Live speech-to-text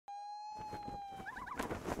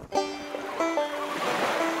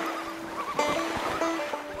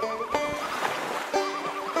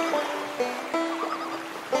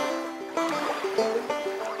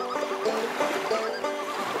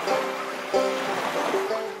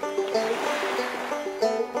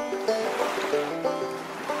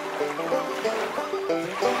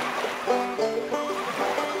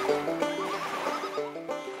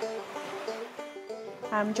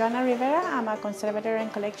I'm Joanna Rivera. I'm a conservator and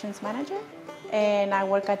collections manager, and I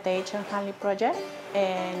work at the Hunley Project.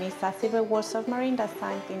 And it's a Civil War submarine that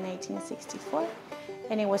sank in 1864,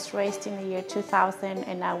 and it was raised in the year 2000.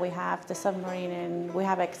 And now we have the submarine, and we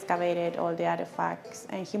have excavated all the artifacts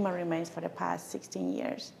and human remains for the past 16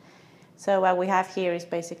 years. So what we have here is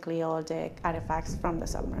basically all the artifacts from the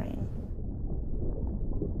submarine.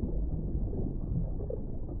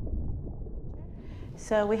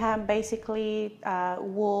 So we have basically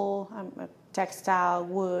wool, textile,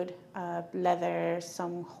 wood, leather,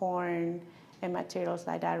 some horn, and materials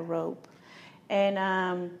like that, rope.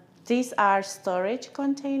 And these are storage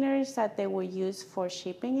containers that they will use for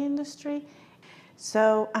shipping industry.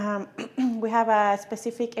 So we have a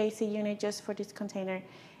specific AC unit just for this container.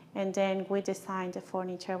 And then we designed the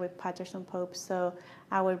furniture with Patterson Pope. So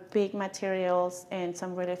our big materials and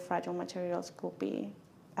some really fragile materials could be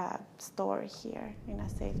stored here in a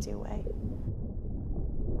safety way.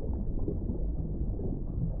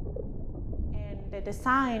 And the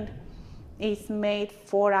design is made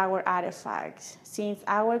for our artifacts. Since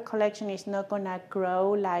our collection is not gonna grow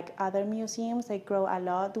like other museums, they grow a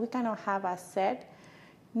lot, we cannot have a set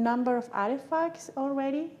number of artifacts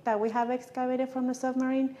already that we have excavated from the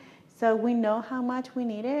submarine. So we know how much we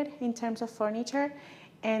needed in terms of furniture,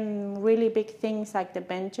 and really big things like the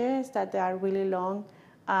benches that they are really long.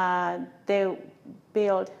 They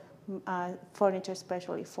build furniture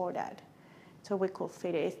especially for that, so we could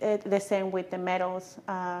fit it. The same with the metals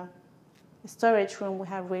storage room. We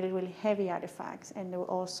have really, really heavy artifacts, and they were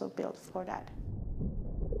also built for that.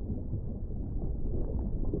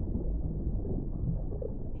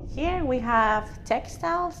 Here we have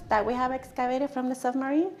textiles that we have excavated from the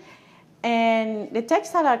submarine, and the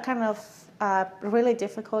textiles are kind of really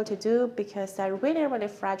difficult to do because they're really, really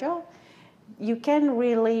fragile. You can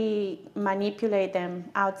really manipulate them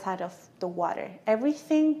outside of the water.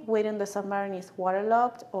 Everything within the submarine is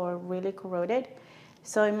waterlogged or really corroded.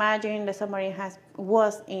 So imagine the submarine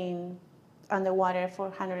was underwater for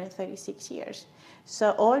 136 years.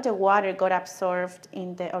 So all the water got absorbed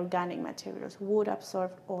in the organic materials. Wood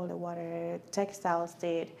absorbed all the water, textiles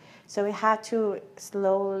did. So we had to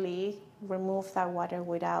slowly remove that water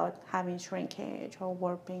without having shrinkage or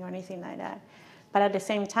warping or anything like that. But at the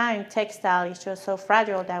same time, textile is just so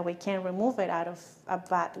fragile that we can't remove it out of a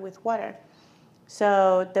vat with water.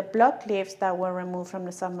 So the block cliffs that were removed from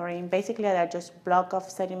the submarine, basically they're just block of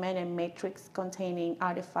sediment and matrix containing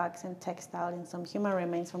artifacts and textile and some human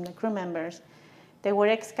remains from the crew members. They were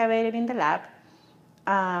excavated in the lab,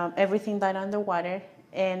 everything done underwater,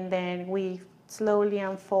 and then we slowly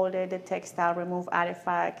unfolded the textile, removed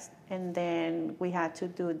artifacts, and then we had to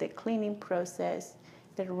do the cleaning process,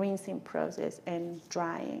 the rinsing process, and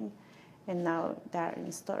drying, and now they're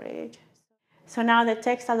in storage. So now the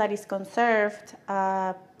textile that is conserved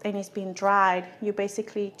and is being dried, you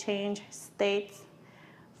basically change states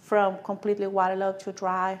from completely waterlogged to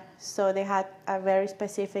dry. So they had a very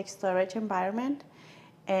specific storage environment,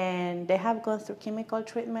 and they have gone through chemical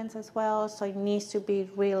treatments as well, so it needs to be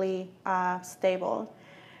really stable.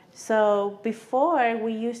 So before,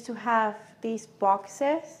 we used to have these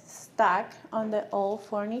boxes stuck on the old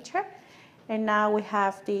furniture, and now we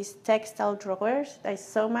have these textile drawers that is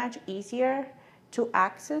so much easier to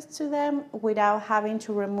access to them without having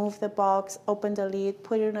to remove the box, open the lid,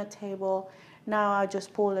 put it on a table. Now I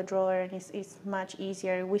just pull the drawer, and it's much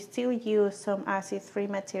easier. We still use some acid-free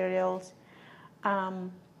materials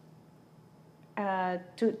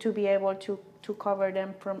to be able to cover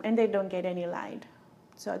them from, and they don't get any light.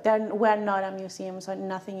 So we're not a museum, so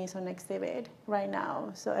nothing is on exhibit right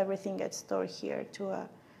now. So everything gets stored here to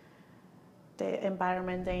the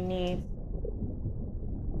environment they need.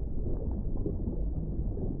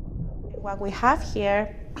 What we have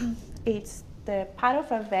here is the part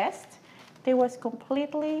of a vest that was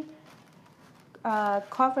completely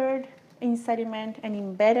covered in sediment and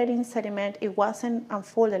embedded in sediment. It wasn't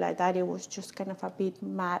unfolded like that. It was just kind of a big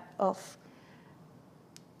mat of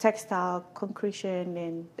textile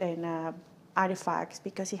concretion and artifacts,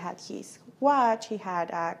 because he had his watch, he had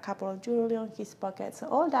a couple of jewelry on his pocket, so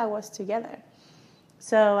all that was together.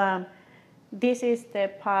 So this is the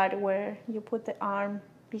part where you put the arm.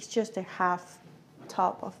 It's just the half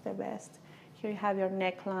top of the vest. Here you have your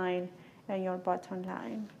neckline and your button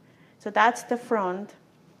line. So that's the front.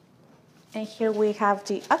 And here we have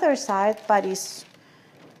the other side, but it's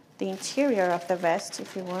the interior of the vest,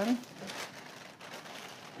 if you want.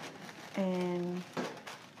 And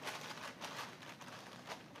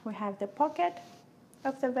we have the pocket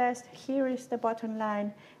of the vest. Here is the button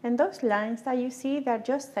line. And those lines that you see, they're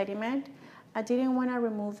just sediment. I didn't want to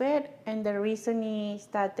remove it, and the reason is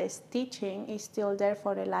that the stitching is still there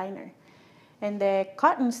for the liner. And the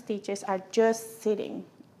cotton stitches are just sitting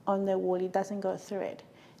on the wool, it doesn't go through it.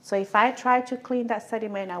 So if I try to clean that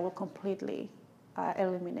sediment, I will completely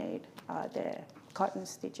eliminate the cotton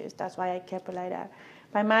stitches. That's why I kept it like that.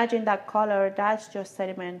 But imagine that color, that's just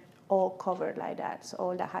sediment all covered like that. So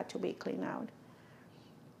all that had to be cleaned out.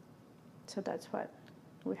 So that's what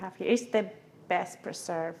we have here. It's the best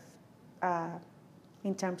preserved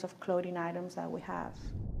in terms of clothing items that we have.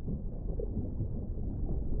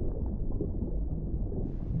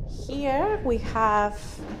 Here we have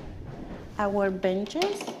our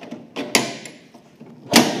benches.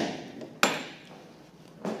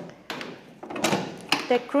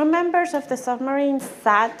 The crew members of the submarine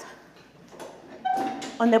sat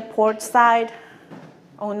on the port side,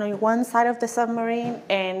 on one side of the submarine,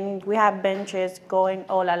 and we have benches going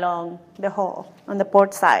all along the hull on the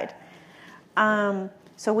port side.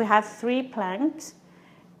 So we have 3 planks,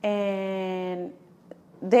 and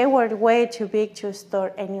they were way too big to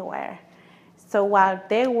store anywhere. So while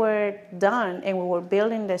they were done and we were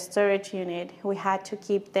building the storage unit, we had to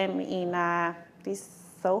keep them in these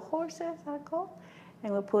sawhorses are called,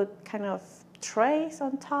 and we put kind of trays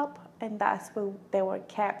on top, and that's where they were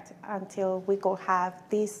kept until we could have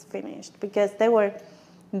this finished, because they were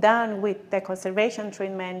done with the conservation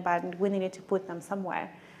treatment, but we needed to put them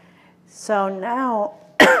somewhere. So now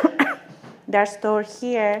they're stored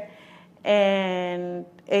here, and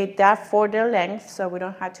they're for their length, so we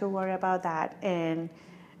don't have to worry about that. And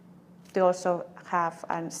they also have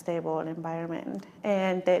an unstable environment.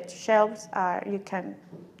 And the shelves you can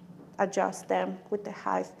adjust them with the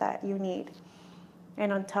height that you need.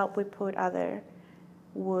 And on top, we put other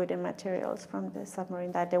wood and materials from the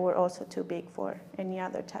submarine that they were also too big for any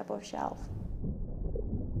other type of shelf.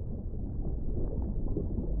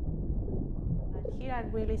 Here are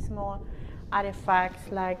really small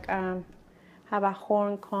artifacts, like have a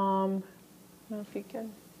horn comb. I don't know if you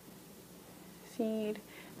can see it.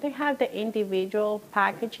 They have the individual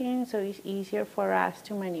packaging, so it's easier for us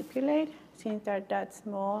to manipulate since they're that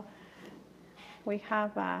small. We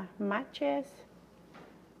have matches.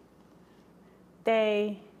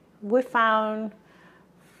 We found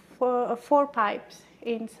 4 pipes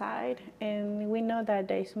inside, and we know that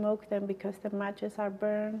they smoke them because the matches are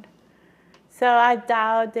burned. So I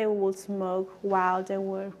doubt they will smoke while they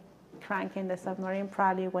were cranking the submarine.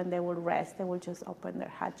 Probably when they will rest, they will just open their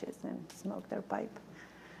hatches and smoke their pipe.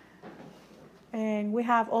 And we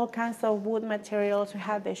have all kinds of wood materials. We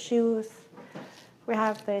have the shoes. We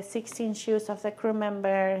have the 16 shoes of the crew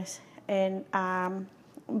members, and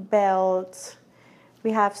belts.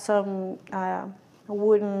 We have some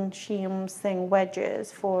wooden shims and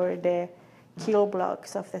wedges for the keel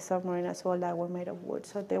blocks of the submarine as well that were made of wood,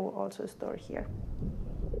 so they were also stored here.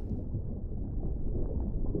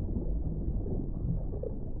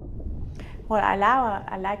 Well,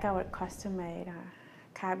 I like our custom-made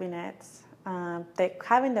cabinets.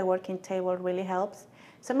 Having the working table really helps.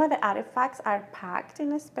 Some of the artifacts are packed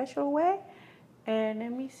in a special way. And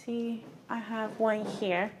let me see, I have one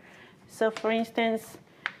here. So for instance,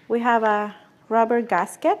 we have a rubber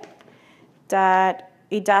gasket that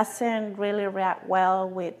it doesn't really react well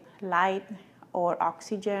with light or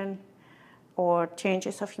oxygen or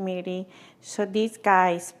changes of humidity. So these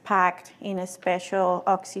guys packed in a special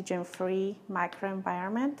oxygen-free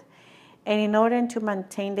microenvironment. And in order to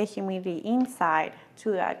maintain the humidity inside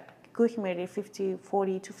to a good humidity,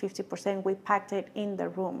 40 to 50%, we packed it in the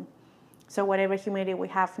room. So whatever humidity we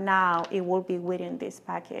have now, it will be within this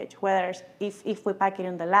package. Whereas if we pack it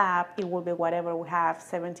in the lab, it will be whatever we have,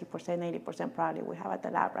 70%, 80% probably we have at the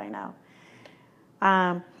lab right now.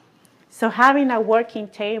 So having a working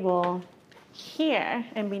table here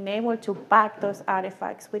and being able to pack those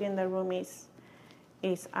artifacts within the room is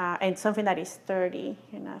and something that is sturdy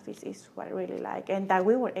enough is what I really like. And that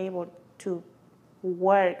we were able to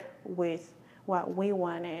work with what we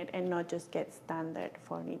wanted and not just get standard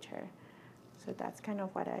furniture. So that's kind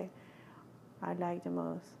of what I like the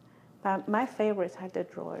most. But my favorites are the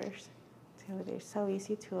drawers. So they're so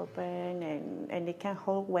easy to open, and they can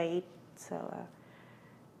hold weight. So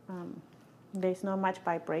there's not much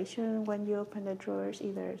vibration when you open the drawers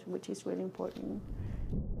either, which is really important.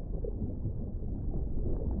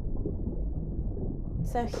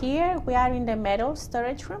 So here we are in the metal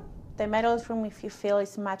storage room. The metal room, if you feel,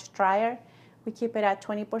 is much drier. We keep it at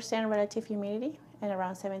 20% relative humidity and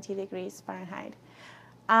around 70 degrees Fahrenheit.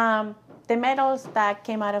 The metals that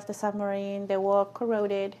came out of the submarine, they were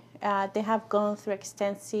corroded. They have gone through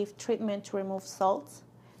extensive treatment to remove salts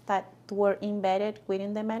that were embedded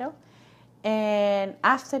within the metal. And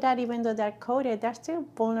after that, even though they're coated, they're still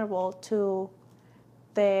vulnerable to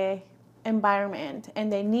the environment,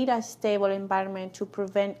 and they need a stable environment to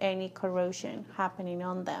prevent any corrosion happening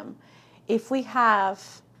on them. If we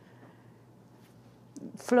have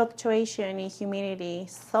fluctuation in humidity,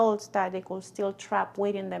 salts that they could still trap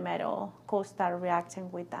within the metal could start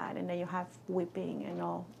reacting with that, and then you have whipping and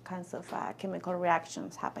all kinds of chemical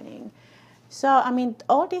reactions happening. So, I mean,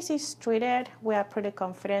 all this is treated. We are pretty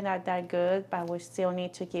confident that they're good, but we still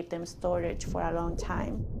need to keep them storage for a long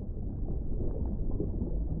time.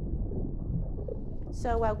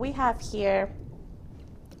 So what we have here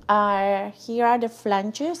are the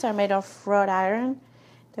flanges. Are made of wrought iron.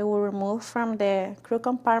 They were removed from the crew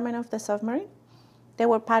compartment of the submarine. They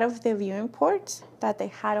were part of the viewing ports that they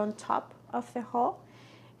had on top of the hull.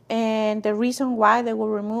 And the reason why they were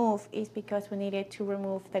removed is because we needed to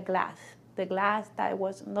remove the glass. The glass that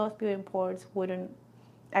was in those viewing ports wouldn't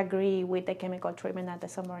agree with the chemical treatment that the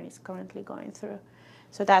submarine is currently going through.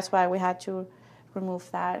 So that's why we had to remove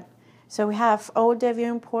that. So we have all the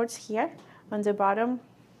viewing ports here on the bottom.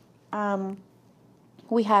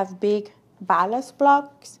 We have big ballast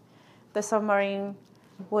blocks. The submarine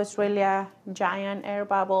was really a giant air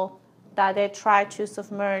bubble that they tried to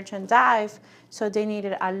submerge and dive, so they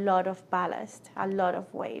needed a lot of ballast, a lot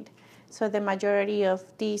of weight. So the majority of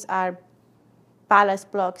these are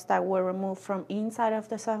ballast blocks that were removed from inside of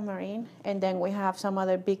the submarine, and then we have some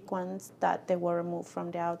other big ones that they were removed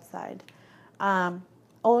from the outside.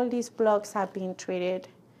 All these blocks have been treated,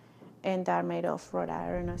 and they're made of wrought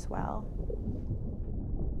iron as well.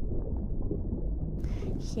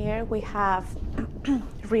 Here we have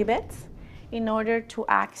rivets. In order to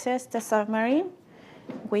access the submarine,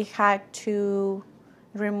 we had to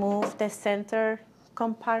remove the center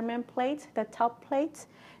compartment plates, the top plates.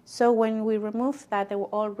 So when we removed that, they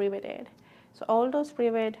were all riveted. So all those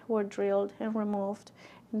rivets were drilled and removed.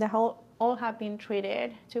 And all have been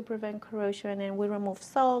treated to prevent corrosion, and we remove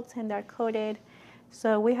salts, and they're coated.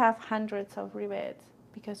 So we have hundreds of rivets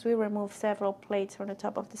because we removed several plates from the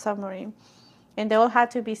top of the submarine. And they all had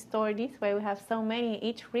to be stored this way. We have so many.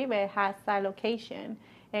 Each rivet has a location,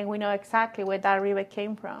 and we know exactly where that rivet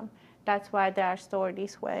came from. That's why they are stored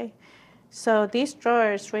this way. So these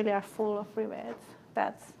drawers really are full of rivets.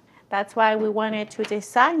 That's why we wanted to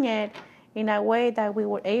design it in a way that we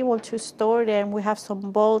were able to store them. We have some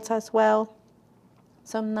bolts as well,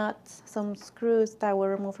 some nuts, some screws that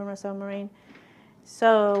were removed from the submarine.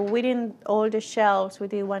 So within all the shelves, we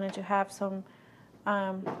did wanted to have some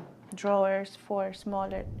drawers for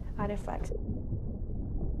smaller artifacts.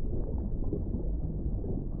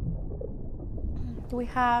 We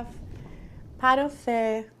have part of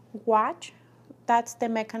the watch. That's the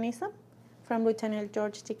mechanism from Lieutenant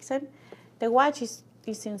George Dixon. The watch is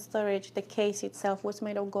in storage. The case itself was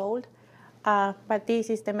made of gold, but this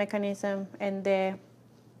is the mechanism and the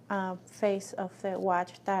face of the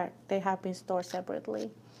watch that they have been stored separately.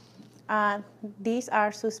 These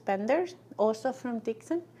are suspenders, also from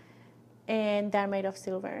Dixon, and they're made of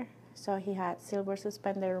silver. So he had silver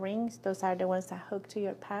suspender rings. Those are the ones that hook to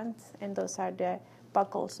your pants, and those are the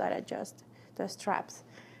buckles that adjust the straps.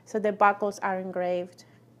 So the buckles are engraved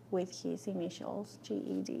with his initials,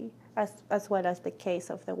 GED, as well as the case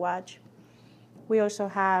of the watch. We also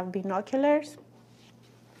have binoculars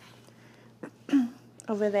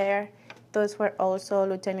over there. Those were also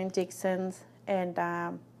Lieutenant Dixon's, and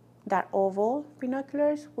that oval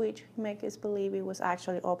binoculars, which make us believe it was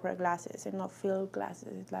actually opera glasses and not field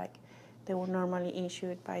glasses like they were normally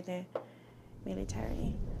issued by the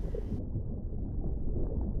military.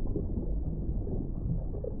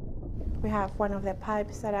 We have one of the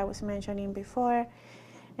pipes that I was mentioning before,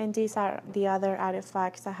 and these are the other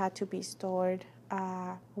artifacts that had to be stored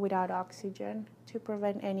without oxygen to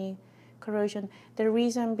prevent any corrosion. The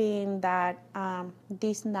reason being that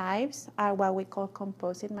these knives are what we call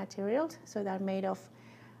composite materials, so they're made of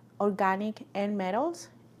organic end metals,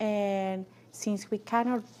 and since we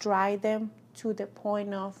cannot dry them to the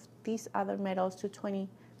point of these other metals to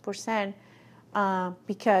 20%,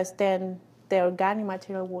 because then the organic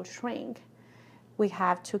material will shrink, we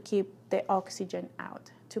have to keep the oxygen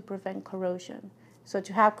out to prevent corrosion. So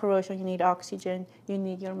to have corrosion, you need oxygen, you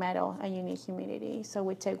need your metal, and you need humidity. So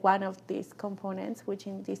we take one of these components, which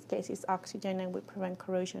in this case is oxygen, and we prevent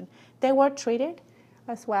corrosion. They were treated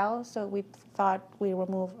as well, so we thought we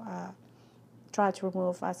try to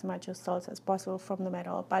remove as much of salts as possible from the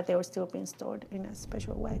metal, but they were still being stored in a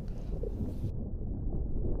special way.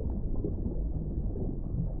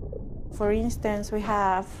 For instance, we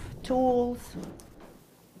have tools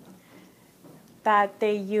that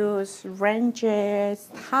they use, wrenches,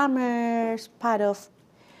 hammers, part of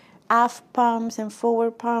aft pumps and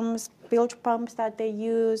forward pumps, bilge pumps that they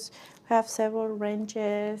use. We have several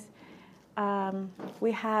wrenches.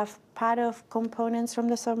 We have part of components from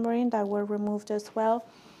the submarine that were removed as well.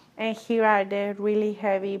 And here are the really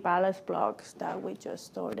heavy ballast blocks that we just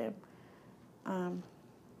stored them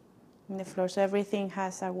in the floor. So everything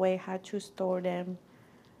has a way how to store them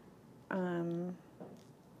and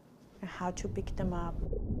how to pick them up.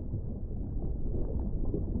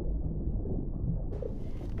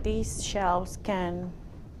 These shelves can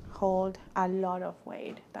hold a lot of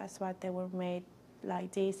weight. That's why they were made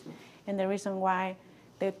like this. And the reason why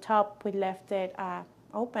the top, we left it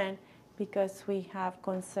open, because we have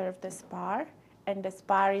conserved the spar. And the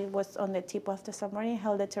spar was on the tip of the submarine,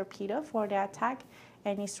 held the torpedo for the attack.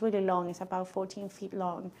 And it's really long, it's about 14 feet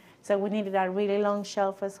long. So we needed a really long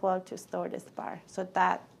shelf as well to store the spar. So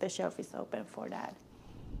that the shelf is open for that.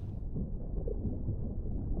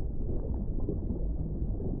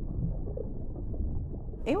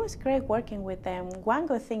 It was great working with them. One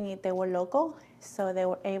good thing is they were local, so they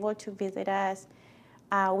were able to visit us.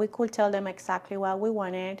 We could tell them exactly what we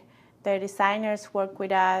wanted. Their designers worked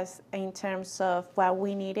with us in terms of what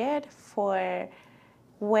we needed for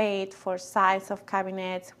weight, for size of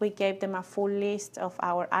cabinets. We gave them a full list of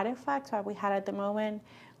our artifacts, what we had at the moment,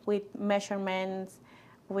 with measurements,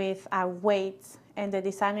 with our weights, and the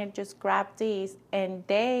designer just grabbed these and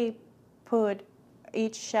they put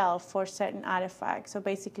each shelf for certain artifacts. So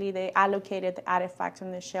basically they allocated the artifacts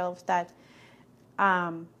on the shelves that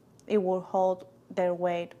it will hold their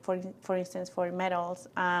weight. For instance, for metals,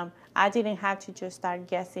 I didn't have to just start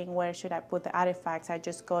guessing where should I put the artifacts. I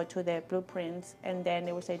just go to the blueprints and then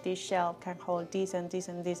they would say this shelf can hold this and this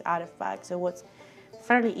and this artifacts. So it was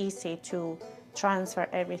fairly easy to transfer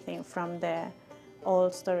everything from the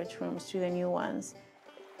old storage rooms to the new ones.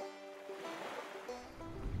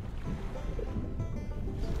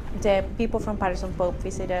 The people from Patterson Pope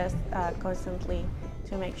visit us constantly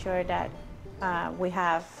to make sure that we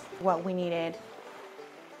have what we needed.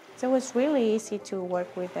 So it was really easy to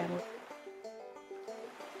work with them.